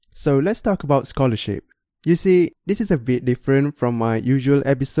So let's talk about scholarship. You see, this is a bit different from my usual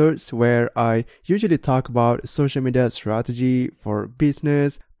episodes where I usually talk about social media strategy for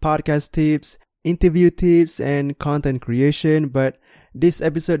business, podcast tips, interview tips, and content creation, but this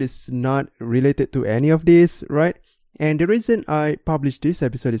episode is not related to any of this, right? And the reason I published this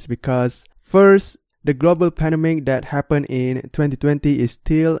episode is because, first, the global pandemic that happened in 2020 is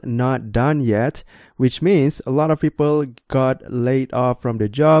still not done yet, which means a lot of people got laid off from the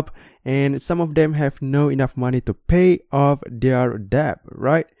job and some of them have no enough money to pay off their debt,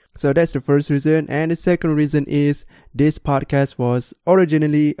 right? So that's the first reason. And the second reason is this podcast was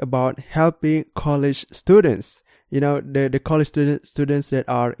originally about helping college students. You know, the college students that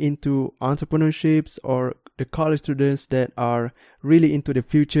are into entrepreneurships, or the college students that are really into the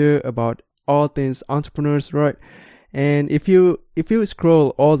future about all things entrepreneurs, right? And if you scroll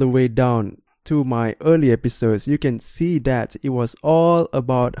all the way down to my early episodes, you can see that it was all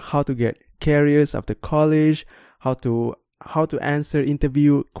about how to get careers after college, how to answer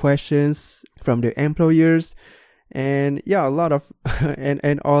interview questions from the employers, and yeah, a lot of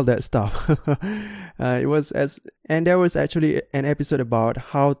and all that stuff. And there was actually an episode about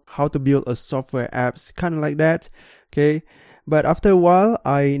how to build a software apps, kind of like that. Okay. But after a while,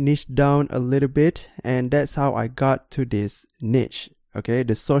 I niched down a little bit, and that's how I got to this niche, okay,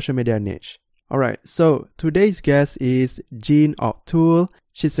 the social media niche. Alright, so today's guest is Jean O'Toole.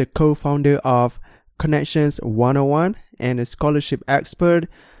 She's a co-founder of Connections 101 and a scholarship expert.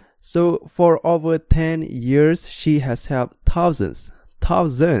 So for over 10 years, she has helped thousands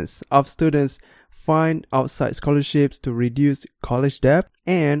of students find outside scholarships to reduce college debt,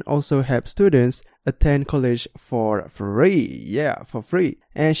 and also help students attend college for free. Yeah, for free.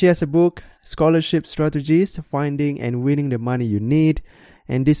 And she has a book, Scholarship Strategies, Finding and Winning the Money You Need.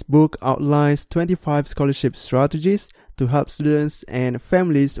 And this book outlines 25 scholarship strategies to help students and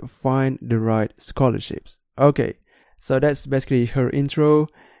families find the right scholarships. Okay, so that's basically her intro.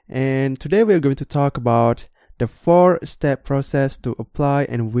 And today we're going to talk about the 4-step process to apply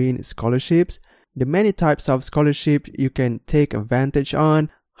and win scholarships, the many types of scholarship you can take advantage on,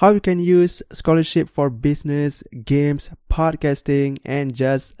 how you can use scholarship for business, games, podcasting, and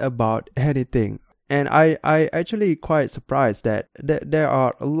just about anything. And I actually quite surprised that there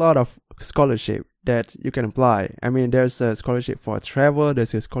are a lot of scholarship that you can apply. I mean, there's a scholarship for travel,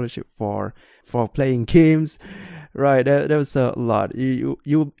 there's a scholarship for playing games, right? There's a lot.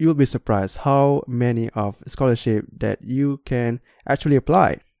 You'll be surprised how many of scholarship that you can actually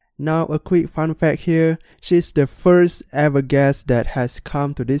apply. Now, a quick fun fact here. She's the first ever guest that has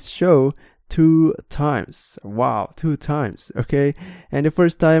come to this show 2 times. Wow, 2 times, okay? And the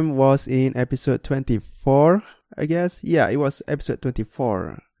first time was in episode 24, I guess. Yeah, it was episode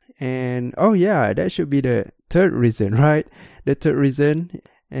 24. And oh yeah, that should be the third reason, right? The third reason.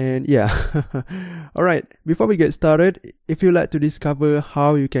 And yeah. Alright, before we get started, if you'd like to discover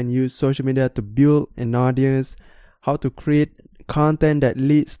how you can use social media to build an audience, how to create content that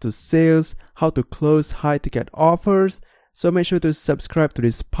leads to sales, how to close high-ticket offers, so make sure to subscribe to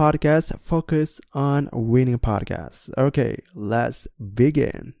this podcast, Focus on Winning Podcast. Okay, let's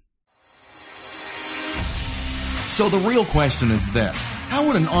begin. So the real question is this: how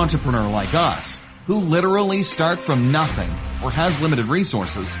would an entrepreneur like us, who literally start from nothing or has limited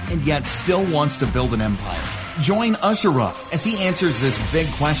resources and yet still wants to build an empire, join Ashraf as he answers this big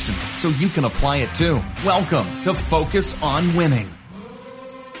question so you can apply it too. Welcome to Focus on Winning.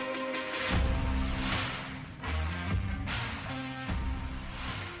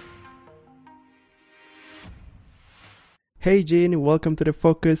 Hey Jean, welcome to the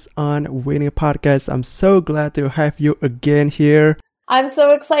Focus on Winning podcast. I'm so glad to have you again here. I'm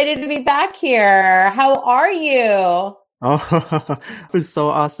so excited to be back here. How are you? Oh, it's so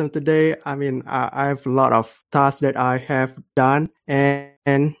awesome today. I mean, I have a lot of tasks that I have done,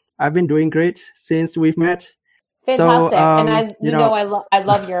 and I've been doing great since we've met. Fantastic. And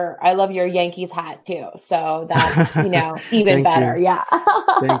I love your Yankees hat too. So that's, even better. You. Yeah.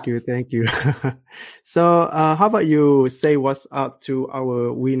 Thank you. So, how about you say what's up to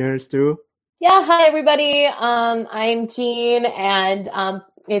our winners too? Yeah. Hi, everybody. I'm Jean. And,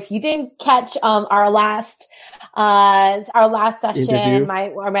 if you didn't catch, our last session, interview. my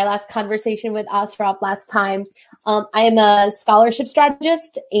last conversation with Ashraf last time, I am a scholarship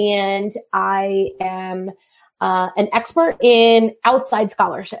strategist, and I am an expert in outside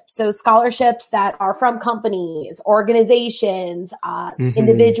scholarships. So scholarships that are from companies, organizations,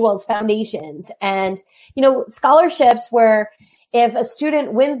 individuals, foundations, and, scholarships where if a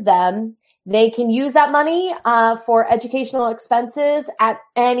student wins them, they can use that money for educational expenses at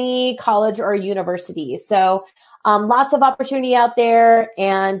any college or university. So lots of opportunity out there.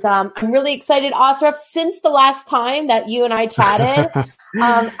 And I'm really excited, Asraf, since the last time that you and I chatted,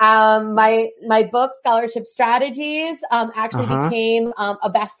 my book, Scholarship Strategies, actually became a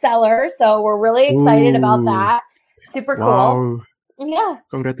bestseller. So we're really excited about that. Super cool. Wow. Yeah.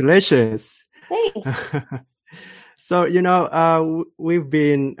 Congratulations. Thanks. So, we've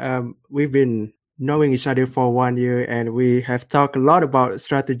been knowing each other for 1 year, and we have talked a lot about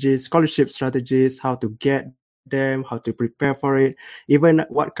strategies, scholarship strategies, how to get them, how to prepare for it, even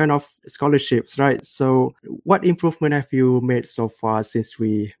what kind of scholarships, right? So what improvement have you made so far since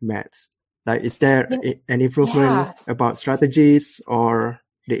we met? Like, is there an improvement about strategies or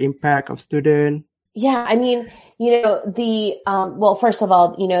the impact of student? Yeah, I mean, well, first of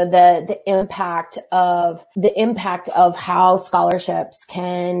all, the impact of how scholarships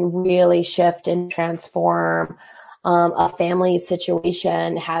can really shift and transform a family's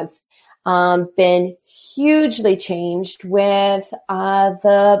situation has been hugely changed with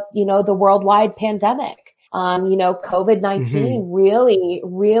the worldwide pandemic. COVID-19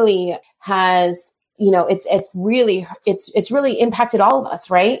 really has, it's really impacted all of us,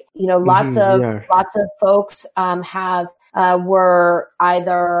 right? Lots of folks were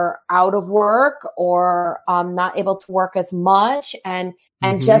either out of work or not able to work as much, and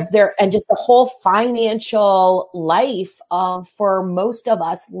just the whole financial life for most of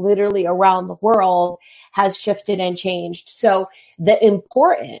us, literally around the world, has shifted and changed. So the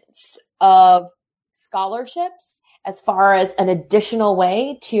importance of scholarships as far as an additional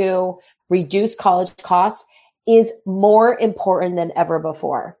way to reduce college costs is more important than ever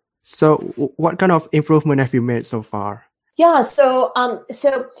before. So what kind of improvement have you made so far? Yeah. So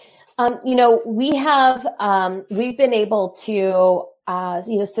we've been able to,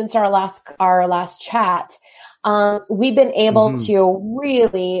 since our last chat, we've been able to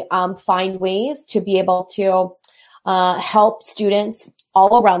really find ways to be able to help students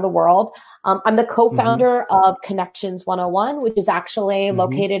all around the world. I'm the co-founder of Connections 101, which is actually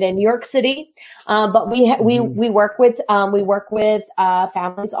located in New York City. But we work with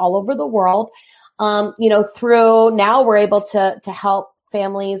families all over the world. Through now we're able to help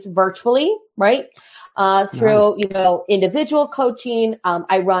families virtually, right? Through, individual coaching.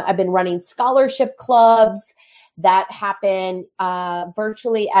 I've been running scholarship clubs that happen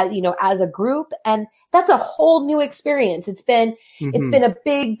virtually as a group, and that's a whole new experience. It's been a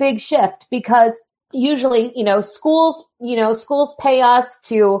big shift, because usually schools pay us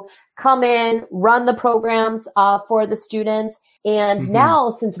to come in, run the programs for the students, and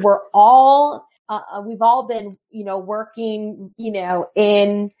now, since we've all been working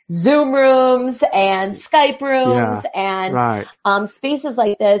in Zoom rooms and Skype rooms and spaces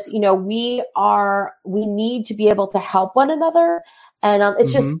like this, we need to be able to help one another, and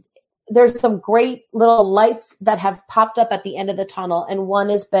it's just, there's some great little lights that have popped up at the end of the tunnel, and one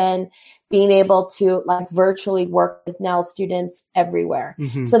has been being able to virtually work with now students everywhere.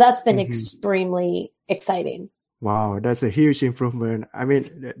 So that's been extremely exciting. Wow, that's a huge improvement. I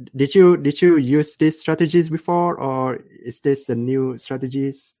mean, did you use these strategies before, or is this the new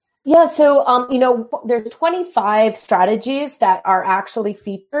strategies? Yeah, so there's 25 strategies that are actually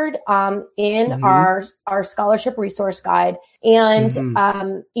featured in our scholarship resource guide, and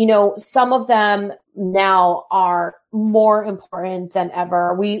some of them now are more important than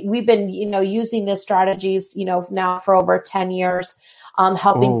ever. We've been using these strategies now for over 10 years.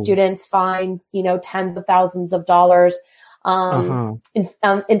 Helping students find, tens of thousands of dollars. In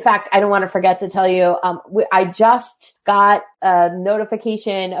fact, I don't want to forget to tell you, I just got a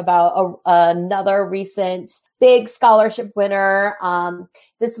notification about another recent big scholarship winner.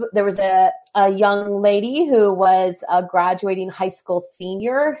 There was a young lady who was a graduating high school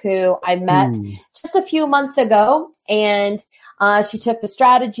senior who I met just a few months ago, and she took the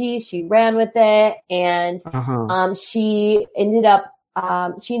strategy, she ran with it, and she ended up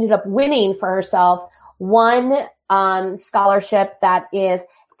winning for herself one scholarship that is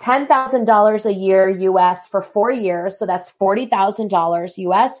 $10,000 a year US for 4 years. So that's $40,000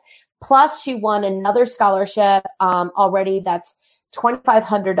 US. Plus she won another scholarship already that's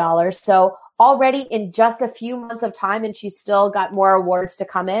 $2,500. So already in just a few months of time, and she's still got more awards to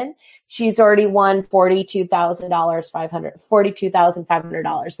come in, she's already won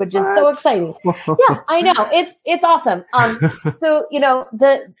 $42,500, which is so exciting. Yeah, I know. It's awesome. So,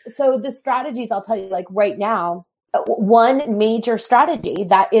 the strategies, I'll tell you, right now, one major strategy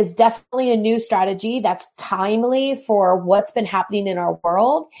that is definitely a new strategy that's timely for what's been happening in our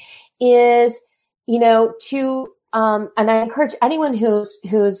world is, and I encourage anyone who's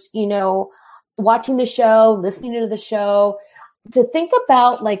watching the show, listening to the show, to think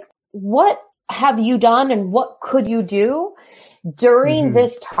about what have you done and what could you do during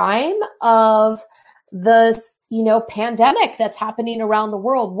this time of this, pandemic that's happening around the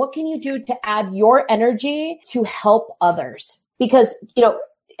world? What can you do to add your energy to help others? Because,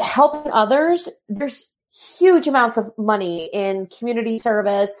 helping others, there's huge amounts of money in community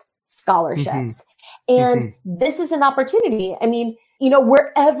service, scholarships. And this is an opportunity. I mean,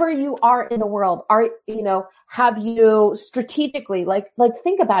 wherever you are in the world, have you strategically, like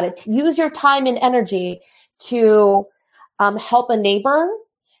think about it, to use your time and energy to help a neighbor,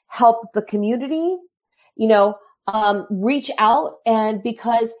 help the community, reach out. And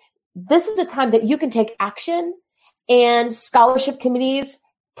because this is a time that you can take action, and scholarship committees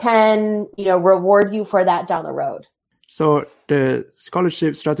can, reward you for that down the road. So the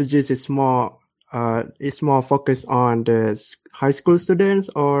scholarship strategies is more focused on the high school students,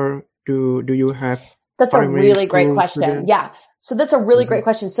 or do you have? That's a really great question. Students? Yeah. So that's a really great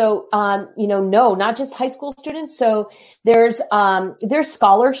question. So, no, not just high school students. So there's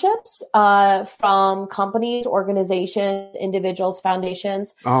scholarships, from companies, organizations, individuals,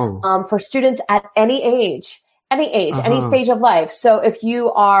 foundations, for students at any age, any stage of life. So if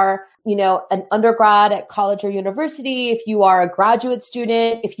you are, an undergrad at college or university, if you are a graduate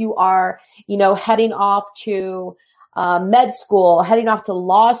student, if you are, heading off to med school, heading off to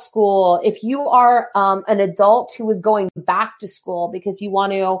law school, if you are an adult who is going back to school because you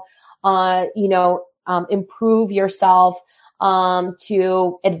want to, improve yourself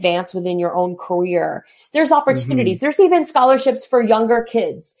to advance within your own career, there's opportunities. There's even scholarships for younger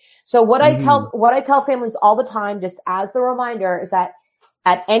kids. So what I tell families all the time, just as the reminder, is that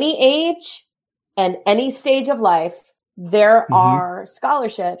at any age and any stage of life, there are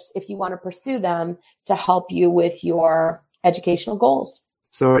scholarships if you want to pursue them to help you with your educational goals.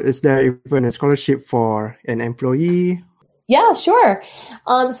 So is there even a scholarship for an employee? Yeah, sure.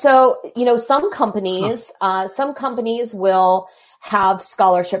 So, some companies will have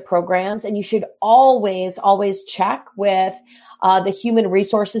scholarship programs, and you should always check with the human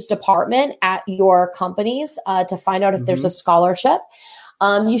resources department at your companies to find out if there's a scholarship.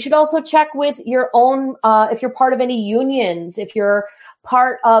 You should also check with your own, if you're part of any unions, if you're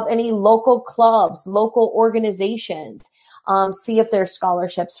part of any local clubs, local organizations, see if there's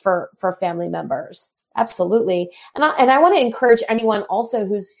scholarships for family members. Absolutely. And I want to encourage anyone also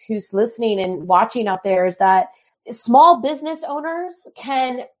who's listening and watching out there, is that small business owners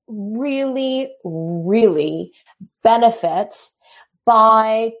can really, really benefit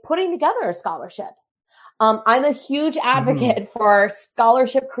by putting together a scholarship. I'm a huge advocate for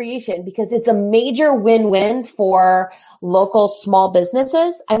scholarship creation because it's a major win-win for local small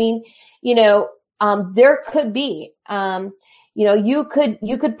businesses. I mean, there could be, you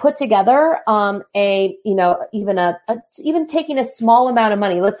could put together, even taking a small amount of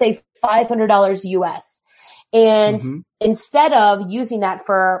money, let's say $500 US. And instead of using that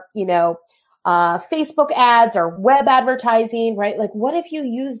for, Facebook ads or web advertising, right? Like, what if you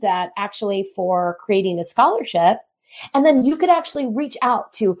use that actually for creating a scholarship? And then you could actually reach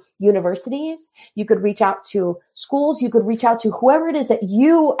out to universities. You could reach out to schools. You could reach out to whoever it is that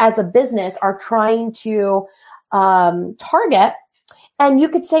you as a business are trying to target. And you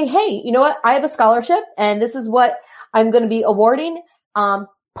could say, hey, you know what? I have a scholarship and this is what I'm going to be awarding.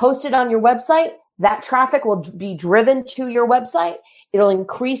 Post it on your website. That traffic will be driven to your website. It'll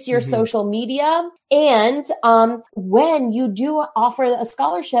increase your social media. And when you do offer a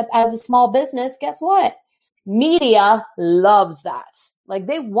scholarship as a small business, guess what? Media loves that. Like,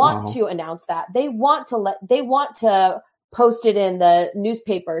 they want to announce that. They want to post it in the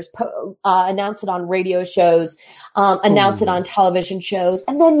newspapers, announce it on radio shows, announce it on television shows.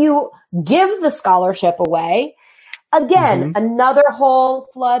 And then you give the scholarship away. Again, another whole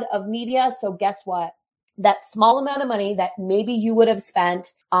flood of media. So guess what? That small amount of money that maybe you would have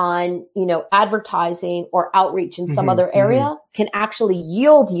spent on, advertising or outreach in some other area can actually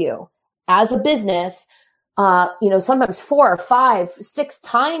yield you as a business, sometimes 4 or 5, 6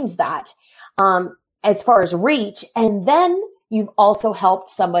 times that, as far as reach. And then you've also helped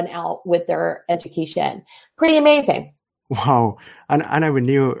someone out with their education. Pretty amazing. Wow. And I never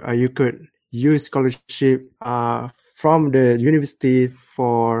knew you could use scholarship from the university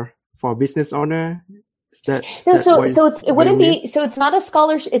for business owner. It's not a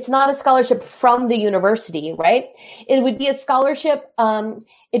scholarship. It's not a scholarship from the university, right? It would be a scholarship. It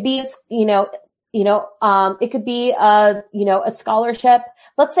could be a scholarship.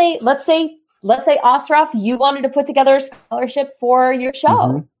 Let's say Ashraf, you wanted to put together a scholarship for your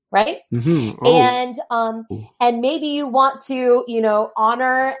show, right? And maybe you want to,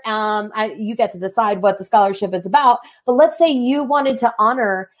 honor, you get to decide what the scholarship is about, but let's say you wanted to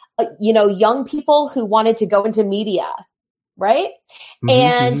honor young people who wanted to go into media, right?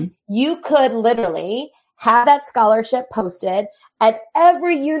 And you could literally have that scholarship posted at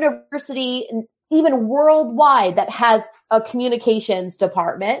every university, even worldwide, that has a communications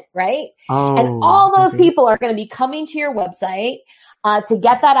department, right? And all those people are going to be coming to your website to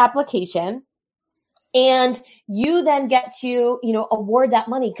get that application. And you then get to, award that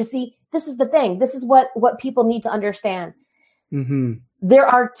money. Because see, this is the thing. This is what people need to understand. There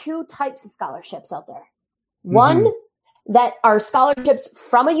are two types of scholarships out there. One that are scholarships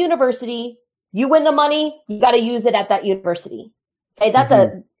from a university. You win the money, you got to use it at that university. Okay, that's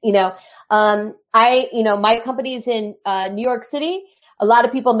my company's in New York City. A lot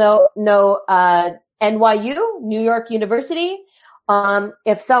of people know NYU, New York University.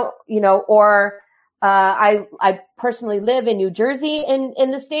 I personally live in New Jersey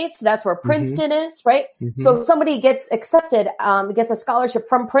in the States. So that's where Princeton is, right? So if somebody gets accepted, gets a scholarship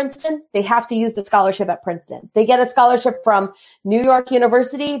from Princeton, they have to use the scholarship at Princeton. They get a scholarship from New York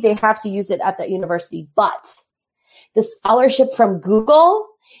University, they have to use it at that university. But the scholarship from Google,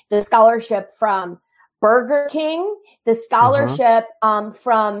 the scholarship from Burger King, the scholarship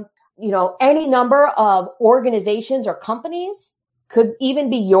from, any number of organizations or companies, could even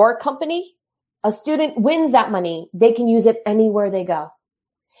be your company. A student wins that money. They can use it anywhere they go.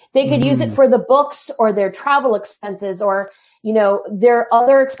 They could use it for the books or their travel expenses or, their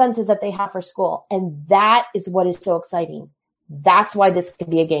other expenses that they have for school. And that is what is so exciting. That's why this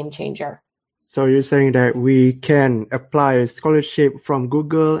could be a game changer. So you're saying that we can apply a scholarship from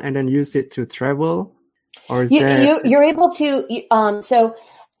Google and then use it to travel? Or is you're able to,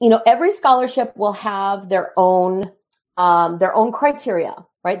 every scholarship will have their own criteria.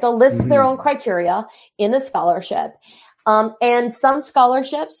 Right? They'll list their own criteria in the scholarship. And some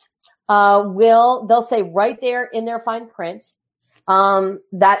scholarships, they'll say right there in their fine print,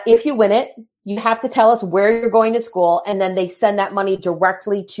 that if you win it, you have to tell us where you're going to school. And then they send that money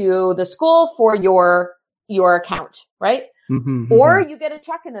directly to the school for your account, right? Or you get a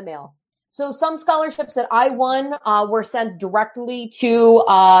check in the mail. So some scholarships that I won, were sent directly to,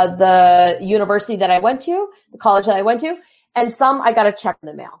 the university that I went to, the college that I went to. And some I got a check in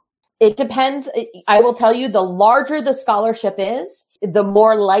the mail. It depends. I will tell you, the larger the scholarship is, the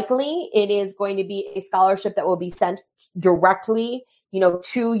more likely it is going to be a scholarship that will be sent directly,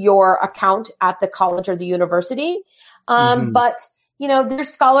 to your account at the college or the university. But, there's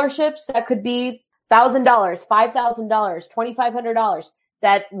scholarships that could be $1,000, $5,000, $2,500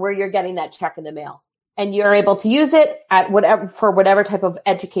 where you're getting that check in the mail, and you're able to use it at whatever type of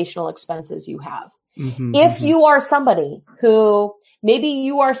educational expenses you have. If you are somebody who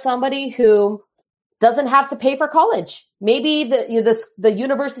doesn't have to pay for college, maybe the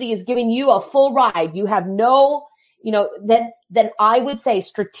university is giving you a full ride. You have no, then I would say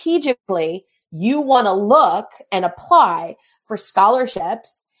strategically, you want to look and apply for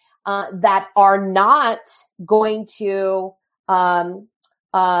scholarships that are not going to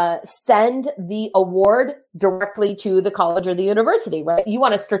send the award directly to the college or the university, right? You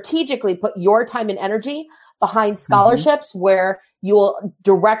want to strategically put your time and energy behind scholarships where you will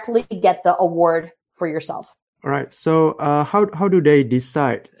directly get the award for yourself. All right. So how do they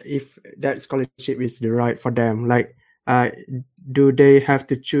decide if that scholarship is the right for them? Like, do they have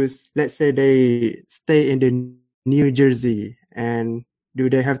to choose, let's say they stay in the New Jersey, and do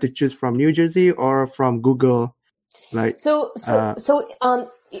they have to choose from New Jersey or from Google? Like, do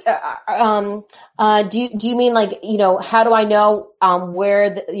you mean like, how do I know,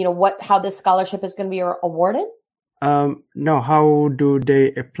 where how this scholarship is going to be awarded? No, how do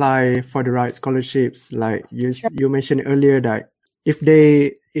they apply for the right scholarships? Like you mentioned earlier that if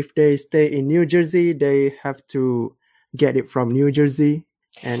they stay in New Jersey, they have to get it from New Jersey.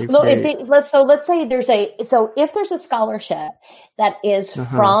 And let's say if there's a scholarship that is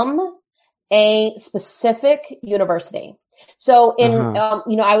from a specific university. So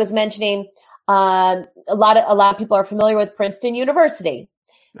I was mentioning, a lot of people are familiar with Princeton University.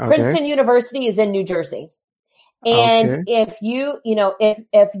 Okay. Princeton University is in New Jersey. And if you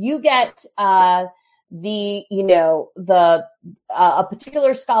get, a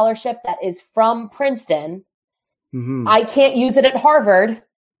particular scholarship that is from Princeton, I can't use it at Harvard,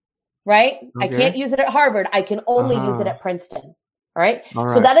 right? Okay. I can't use it at Harvard. I can only use it at Princeton. All right.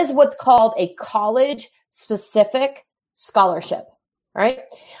 So that is what's called a college specific scholarship. Right.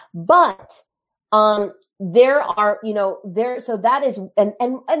 But, there are, so that is,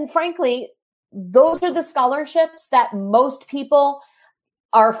 and frankly, those are the scholarships that most people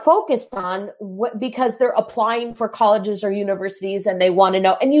are focused on because they're applying for colleges or universities and they want to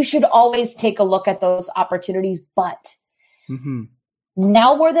know, and you should always take a look at those opportunities. But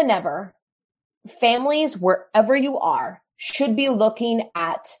Now more than ever, families, wherever you are, should be looking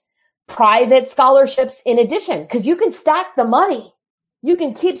at private scholarships in addition, because you can stack the money. You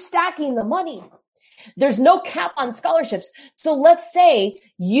can keep stacking the money. There's no cap on scholarships. So let's say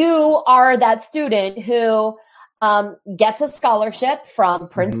you are that student who gets a scholarship from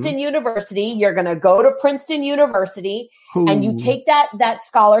Princeton University. You're going to go to Princeton University and you take that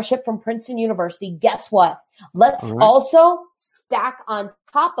scholarship from Princeton University. Guess what? Let's also stack on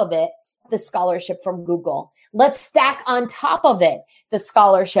top of it the scholarship from Google. Let's stack on top of it the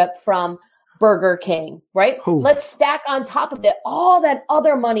scholarship from Burger King, right? Let's stack on top of it all that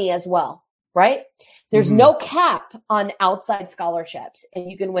other money as well, right? There's no cap on outside scholarships,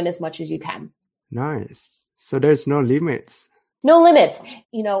 and you can win as much as you can. Nice. So there's no limits. No limits.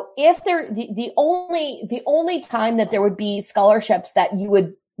 You know, if the only time that there would be scholarships that you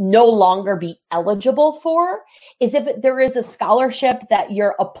would no longer be eligible for is if there is a scholarship that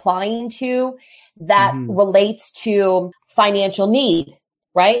you're applying to that relates to financial need,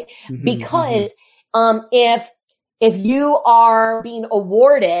 right? Because if you are being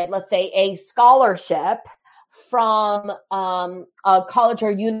awarded, let's say, a scholarship from a college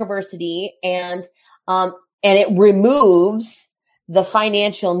or university, and it removes the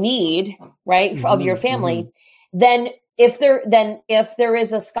financial need, right, of your family, then if there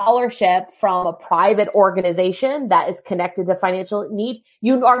is a scholarship from a private organization that is connected to financial need,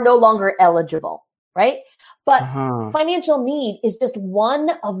 you are no longer eligible, right? But financial need is just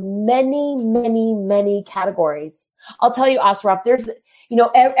one of many, many, many categories. I'll tell you, Ashraf, there's, you know,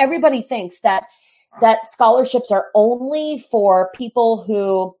 everybody thinks that scholarships are only for people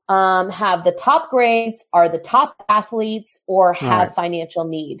who have the top grades, are the top athletes, or have financial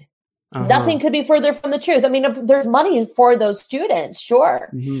need. Nothing could be further from the truth. I mean, if there's money for those students, sure.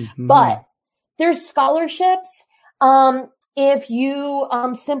 But there's scholarships if you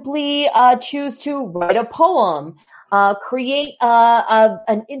simply choose to write a poem, create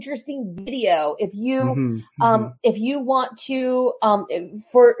an interesting video, if you want to,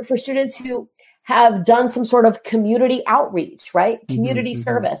 for students who have done some sort of community outreach, right? Community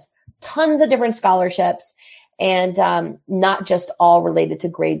service, tons of different scholarships, and not just all related to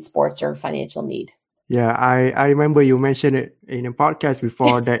grade, sports, or financial need. Yeah, I remember you mentioned it in a podcast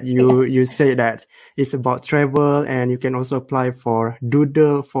before that you say that it's about travel, and you can also apply for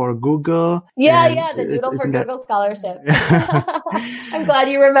Doodle for Google. Yeah, the Doodle for Google scholarship. I'm glad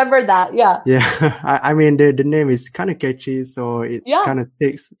you remembered that. Yeah. Yeah, I mean the name is kind of catchy, so it kind of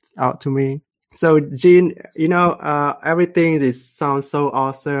sticks out to me. So Jean, you know, everything sounds so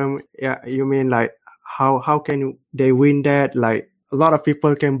awesome. Yeah, you mean like how can they win that? Like a lot of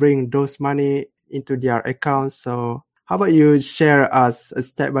people can bring those money into their accounts. So how about you share us a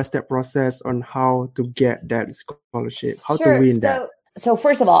step-by-step process on how to get that scholarship, how to win that? So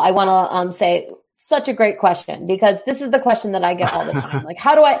first of all, I want to say such a great question, because this is the question that I get all the time. Like,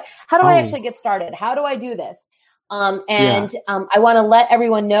 how do I actually get started? How do I do this? I want to let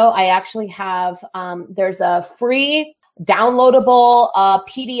everyone know I actually have, there's a free downloadable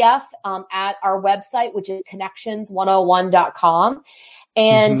PDF at our website, which is connections101.com.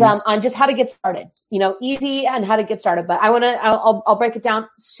 And on just how to get started, you know, easy and how to get started. But I'll break it down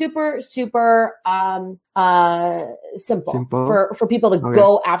super simple for people to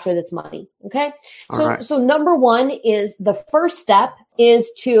go after this money. Okay. So number one is the first step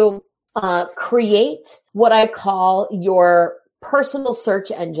is to create what I call your personal search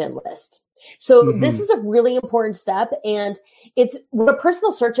engine list. So this is a really important step. And it's what a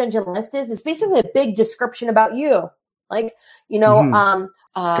personal search engine list is. It's basically a big description about you. Like, you know,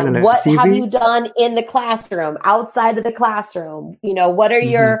 what have you done in the classroom, outside of the classroom? You know, what are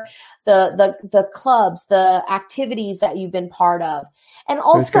your, the clubs, the activities that you've been part of? And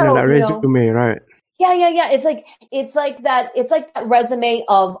also, it's kind of like resume, right? Yeah. It's like that resume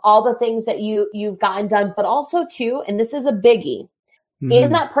of all the things that you've gotten done, but also too, and this is a biggie,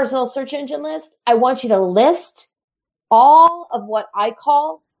 in that personal search engine list, I want you to list all of what I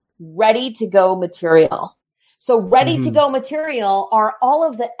call ready to go material. So ready to go material are all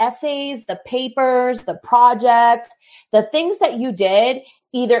of the essays, the papers, the projects, the things that you did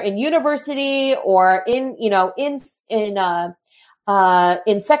either in university or in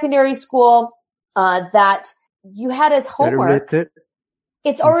secondary school, that you had as homework.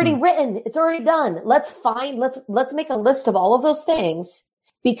 It's already written. It's already done. Let's make a list of all of those things,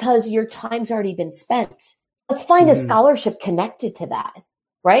 because your time's already been spent. Let's find a scholarship connected to that,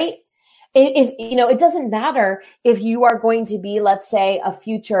 right? If you know, it doesn't matter if you are going to be, let's say, a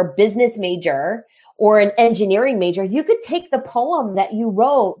future business major or an engineering major. You could take the poem that you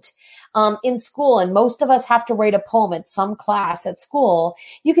wrote in school, and most of us have to write a poem at some class at school.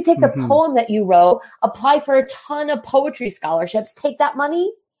 You could take the poem that you wrote, apply for a ton of poetry scholarships, take that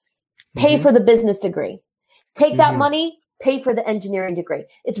money, pay for the business degree, take that money, pay for the engineering degree.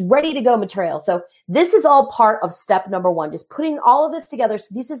 It's ready to go material. So this is all part of step number 1, just putting all of this together.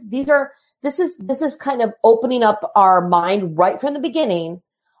 So this is kind of opening up our mind right from the beginning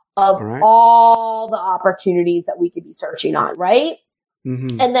of all the opportunities that we could be searching on, right?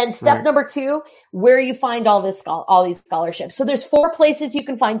 And then step number 2, where you find all these scholarships. So there's 4 places you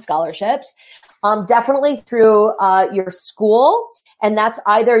can find scholarships. Definitely through your school, and that's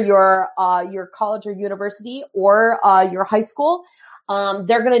either your college or university or your high school.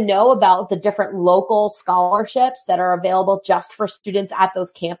 They're going to know about the different local scholarships that are available just for students at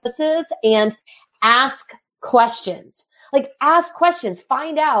those campuses, and ask questions. Ask questions,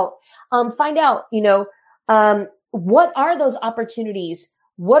 find out, what are those opportunities?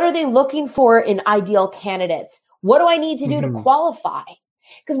 What are they looking for in ideal candidates? What do I need to do to qualify?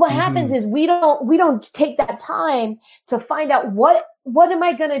 Because what happens is we don't take that time to find out what am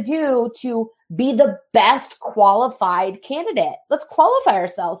I going to do to be the best qualified candidate? Let's qualify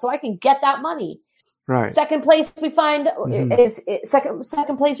ourselves so I can get that money. Right. Second place we find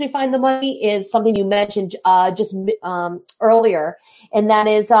second place we find the money is something you mentioned just earlier, and that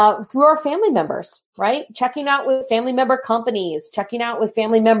is through our family members, right? Checking out with family member companies, checking out with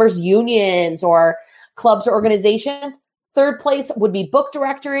family members unions or clubs or organizations. Third place would be book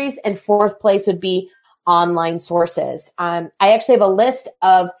directories, and fourth place would be online sources. I actually have a list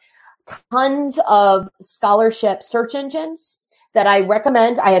of tons of scholarship search engines that I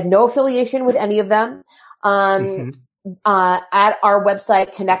recommend. I have no affiliation with any of them. At our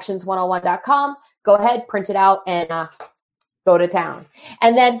website, connections101.com. Go ahead, print it out, and go to town.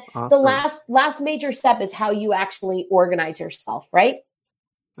 And then the last major step is how you actually organize yourself, right?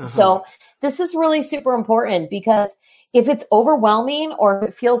 So this is really super important, because if it's overwhelming or if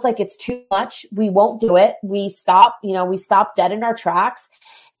it feels like it's too much, we won't do it. We stop dead in our tracks.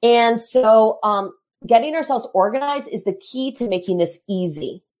 And so, getting ourselves organized is the key to making this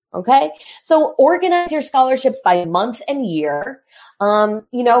easy. Okay. So organize your scholarships by month and year.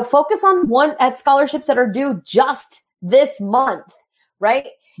 Focus on at scholarships that are due just this month, right?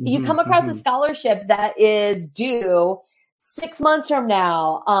 You come across a scholarship that is due 6 months from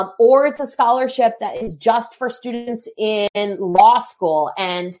now, or it's a scholarship that is just for students in law school,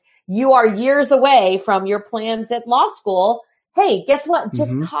 and you are years away from your plans at law school. Hey, guess what?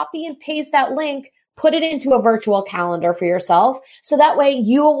 Just copy and paste that link, put it into a virtual calendar for yourself. So that way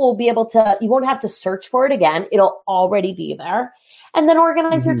you won't have to search for it again. It'll already be there. And then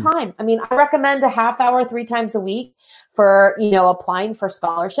organize your time. I mean, I recommend a half hour 3 times a week for, applying for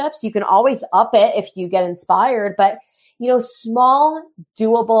scholarships. You can always up it if you get inspired, but small,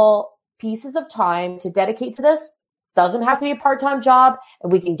 doable pieces of time to dedicate to this. Doesn't have to be a part-time job,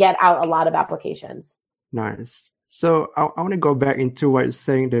 and we can get out a lot of applications. Nice. So I want to go back into what you're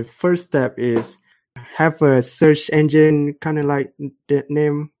saying. The first step is have a search engine, kind of like the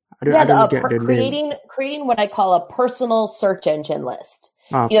name. Creating what I call a personal search engine list.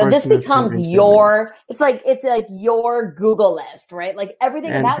 This becomes it's like your Google list, right? Like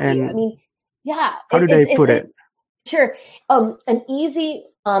everything about you. I mean, yeah. How do they put it? Sure. An easy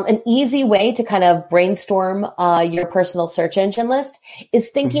way to kind of brainstorm your personal search engine list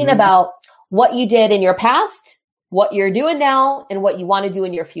is thinking about what you did in your past, what you're doing now, and what you want to do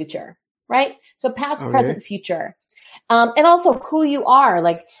in your future, right? So past, present, future. And also who you are.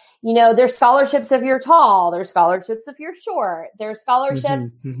 Like, there's scholarships if you're tall, there's scholarships if you're short, there's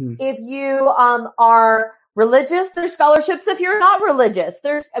scholarships if you are religious, there's scholarships if you're not religious.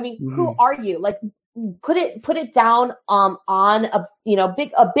 Who are you? Like, put it down on a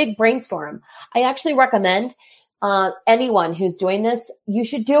big brainstorm. I actually recommend anyone who's doing this, you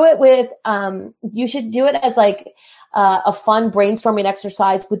should do it as like a fun brainstorming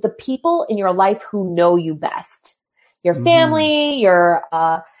exercise with the people in your life who know you best. Your family, your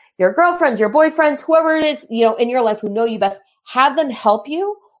girlfriends, your boyfriends, whoever it is, in your life who know you best. Have them help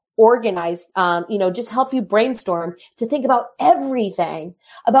you organize, just help you brainstorm to think about everything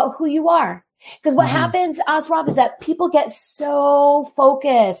about who you are. Because what happens, Ashraf, is that people get so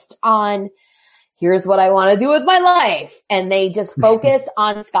focused on, here's what I want to do with my life. And they just focus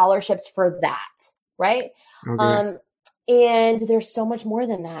on scholarships for that. Right. Okay. And there's so much more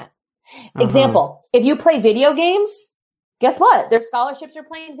than that. Example, if you play video games, guess what? There's scholarships for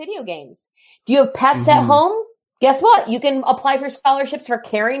playing video games. Do you have pets at home? Guess what? You can apply for scholarships for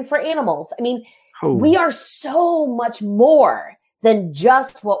caring for animals. I mean, we are so much more than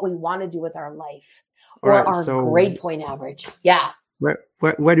just what we want to do with our life or our grade point average. Yeah.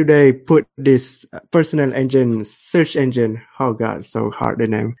 Where do they put this personal engine, search engine? Oh God, so hard the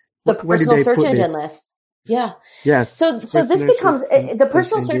name. The Where do personal they search put engine this? list. Yeah. Yes. So this personal becomes search- the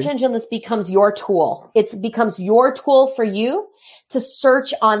personal search engine list becomes your tool. It becomes your tool for you to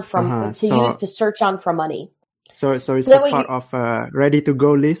search on use to search on for money. So it's So a that way part of a ready to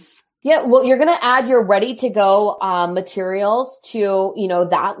go list. Yeah, well, you're going to add your ready to go materials to,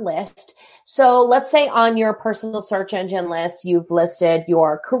 that list. So let's say on your personal search engine list, you've listed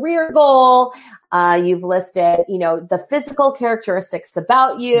your career goal. You've listed, the physical characteristics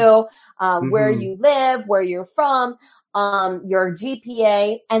about you, where you live, where you're from, your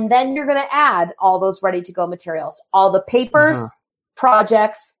GPA, and then you're going to add all those ready to go materials, all the papers,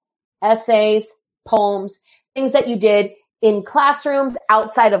 projects, essays, poems, things that you did in classrooms,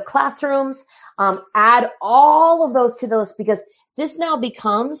 outside of classrooms. Add all of those to the list, because this now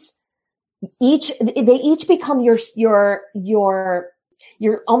becomes they each become your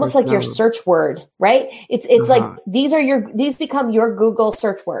almost like your search word, right? It's like these become your Google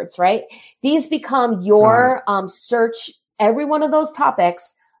search words, right? These become your search, every one of those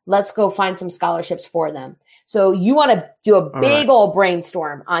topics. Let's go find some scholarships for them. So you want to do a big old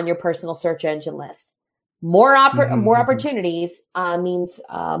brainstorm on your personal search engine list. More opportunities means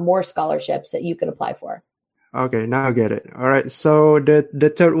more scholarships that you can apply for. Okay, now I get it. All right. So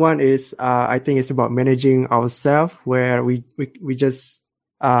the third one is I think it's about managing ourselves, where we just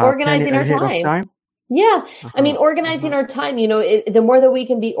organizing our time. Yeah. I mean, organizing our time, the more that we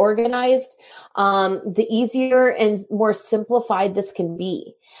can be organized, the easier and more simplified this can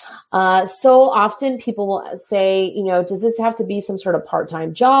be. So often people will say, does this have to be some sort of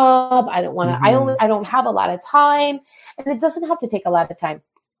part-time job? I don't want to, I don't have a lot of time, and it doesn't have to take a lot of time.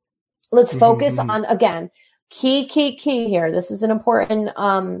 Let's focus on, again, key here. This is an important,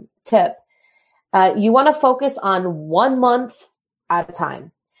 tip. You want to focus on 1 month at a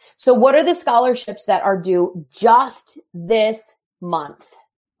time. So what are the scholarships that are due just this month?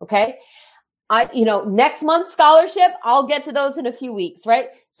 Okay. Next month's scholarship, I'll get to those in a few weeks, right?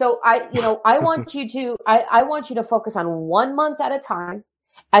 So I want you to focus on 1 month at a time.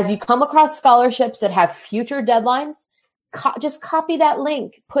 As you come across scholarships that have future deadlines, just copy that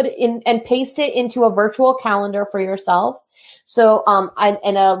link, put it in and paste it into a virtual calendar for yourself. So,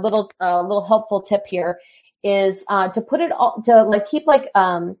 and a little helpful tip here is, to put it all, to keep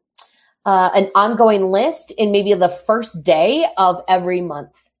an ongoing list in maybe the first day of every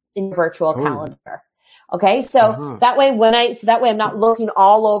month in your virtual calendar. Okay. So that way I'm not looking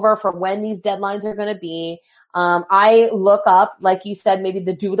all over for when these deadlines are going to be. I look up, like you said, maybe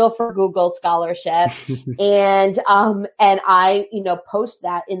the Doodle for Google scholarship and I, post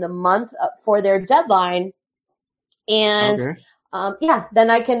that in the month for their deadline. And, then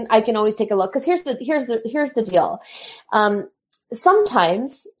I can always take a look. Cause here's the deal.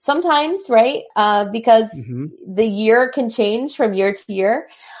 Sometimes, right? Because the year can change from year to year.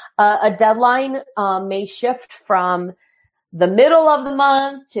 A deadline may shift from the middle of the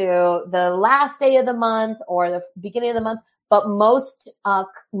month to the last day of the month or the beginning of the month. But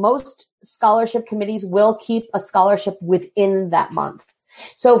most scholarship committees will keep a scholarship within that month.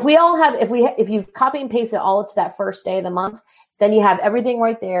 So if you've copy and pasted all to that first day of the month, then you have everything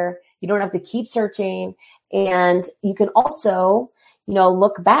right there. You don't have to keep searching, and you can also,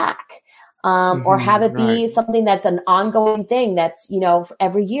 look back. Or have it be something that's an ongoing thing that's, for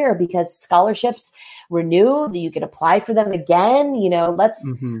every year, because scholarships renew, you can apply for them again. Let's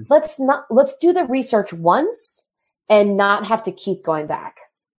do the research once and not have to keep going back.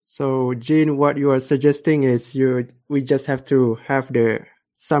 So Jean, what you are suggesting is we just have to have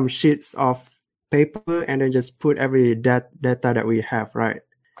some sheets of paper and then just put every data that we have, right?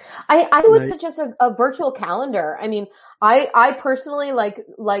 I would suggest a virtual calendar. I mean, I personally like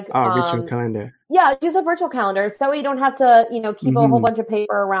virtual calendar. Yeah, use a virtual calendar. So that way you don't have to, keep a whole bunch of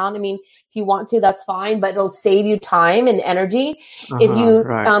paper around. I mean, if you want to, that's fine, but it'll save you time and energy. If you,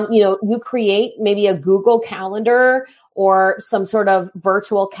 you create maybe a Google Calendar or some sort of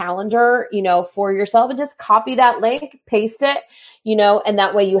virtual calendar, for yourself, and just copy that link, paste it, and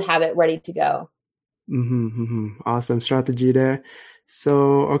that way you have it ready to go. Awesome strategy there.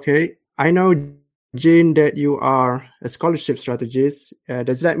 So, okay, I know, Jean, that you are a scholarship strategist.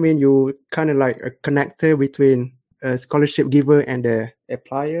 Does that mean you kind of like a connector between a scholarship giver and the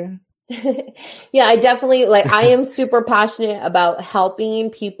applier? Yeah, I definitely I am super passionate about helping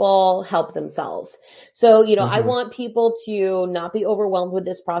people help themselves. So, I want people to not be overwhelmed with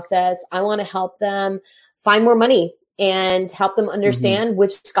this process. I want to help them find more money and help them understand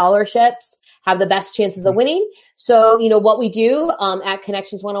which scholarships have the best chances of winning. So, what we do at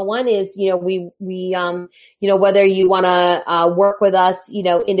Connections 101 is, we whether you want to work with us,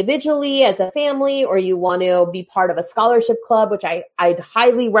 individually as a family, or you want to be part of a scholarship club, which I'd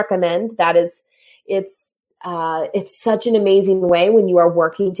highly recommend. It's such an amazing way when you are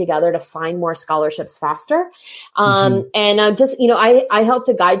working together to find more scholarships faster. And I help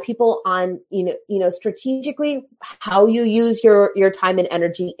to guide people on, strategically how you use your time and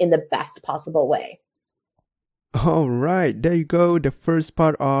energy in the best possible way. All right, there you go. The first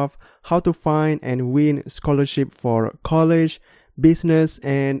part of how to find and win scholarship for college, business,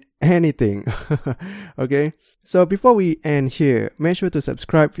 and anything. Okay. So before we end here, make sure to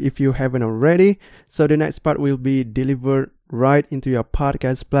subscribe if you haven't already. So the next part will be delivered right into your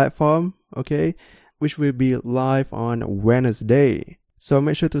podcast platform, okay, which will be live on Wednesday. So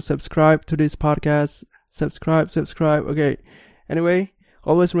make sure to subscribe to this podcast. Subscribe. Okay. Anyway,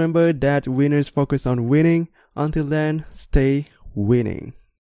 always remember that winners focus on winning. Until then, stay winning.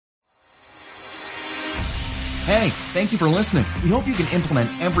 Hey, thank you for listening. We hope you can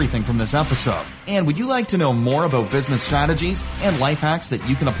implement everything from this episode. And would you like to know more about business strategies and life hacks that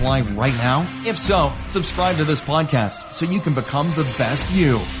you can apply right now? If so, subscribe to this podcast so you can become the best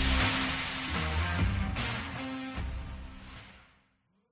you.